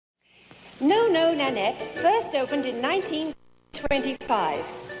No, No, Nanette, first opened in 1925,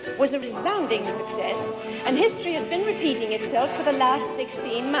 was a resounding success, and history has been repeating itself for the last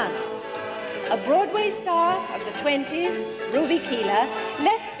 16 months. A Broadway star of the 20s, Ruby Keeler,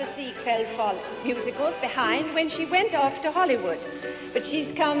 left the Ziegfeld musicals behind when she went off to Hollywood. But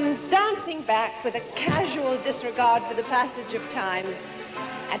she's come dancing back with a casual disregard for the passage of time.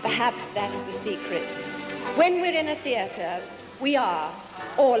 And perhaps that's the secret. When we're in a theater, we are,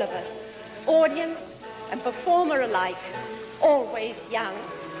 all of us, audience and performer alike, always young.